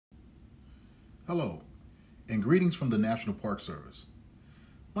Hello, and greetings from the National Park Service.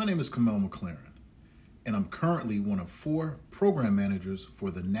 My name is McClarin, and I'm currently one of 4 program managers for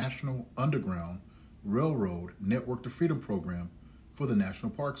the National Underground Railroad Network to Freedom program for the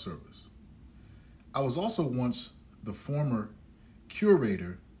National Park Service. I was also once the former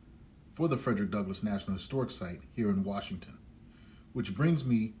curator for the Frederick Douglass National Historic Site here in Washington, which brings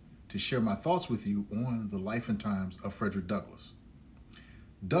me to share my thoughts with you on the life and times of Frederick Douglass.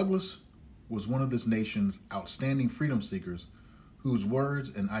 Douglass was one of this nation's outstanding freedom seekers whose words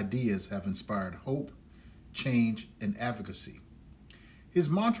and ideas have inspired hope, change, and advocacy. His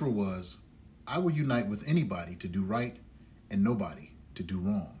mantra was, "I will unite with anybody to do right and nobody to do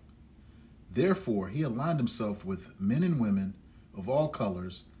wrong." Therefore, he aligned himself with men and women of all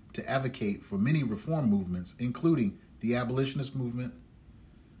colors to advocate for many reform movements, including the abolitionist movement,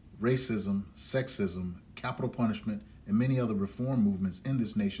 racism, sexism, capital punishment, and many other reform movements in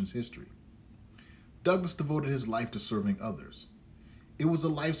this nation's history. Douglass devoted his life to serving others. It was a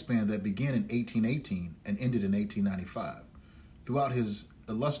lifespan that began in 1818 and ended in 1895. Throughout his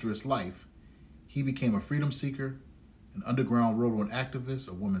illustrious life, he became a freedom seeker, an Underground Railroad activist,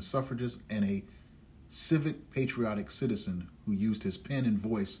 a woman suffragist, and a civic patriotic citizen who used his pen and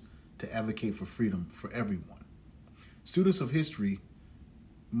voice to advocate for freedom for everyone. Students of history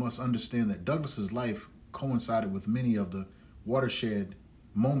must understand that Douglass's life coincided with many of the watershed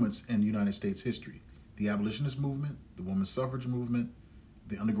moments in United States history: the abolitionist movement, the women's suffrage movement,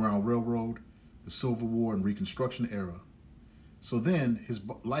 the Underground Railroad, the Civil War and Reconstruction era. So then his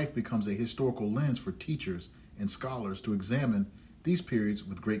life becomes a historical lens for teachers and scholars to examine these periods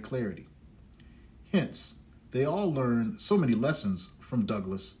with great clarity. Hence, they all learn so many lessons from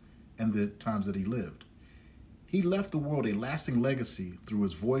Douglass and the times that he lived. He left the world a lasting legacy through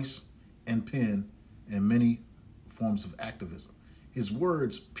his voice and pen and many forms of activism. His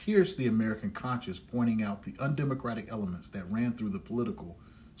words pierced the American conscience, pointing out the undemocratic elements that ran through the political,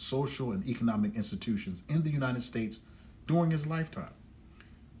 social, and economic institutions in the United States during his lifetime.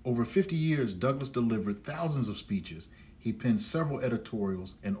 Over 50 years, Douglass delivered thousands of speeches. He penned several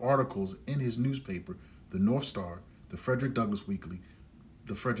editorials and articles in his newspaper, the North Star, the Frederick Douglass Weekly,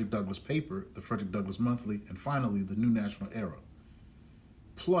 the Frederick Douglass Paper, the Frederick Douglass Monthly, and finally, the New National Era.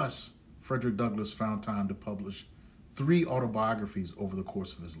 Plus, Frederick Douglass found time to publish 3 autobiographies over the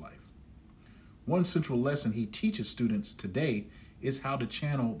course of his life. One central lesson he teaches students today is how to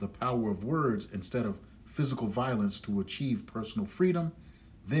channel the power of words instead of physical violence to achieve personal freedom,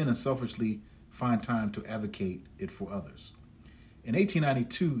 then unselfishly find time to advocate it for others. In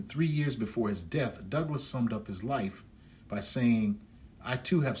 1892, 3 years before his death, Douglass summed up his life by saying, "I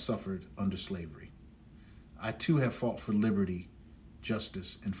too have suffered under slavery. I too have fought for liberty,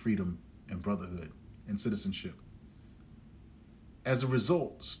 justice, and freedom, and brotherhood, and citizenship." As a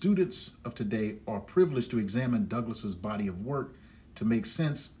result, students of today are privileged to examine Douglass's body of work to make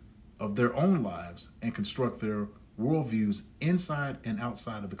sense of their own lives and construct their worldviews inside and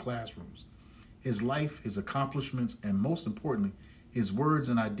outside of the classrooms. His life, his accomplishments, and most importantly, his words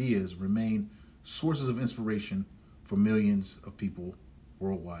and ideas remain sources of inspiration for millions of people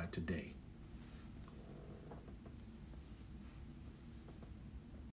worldwide today.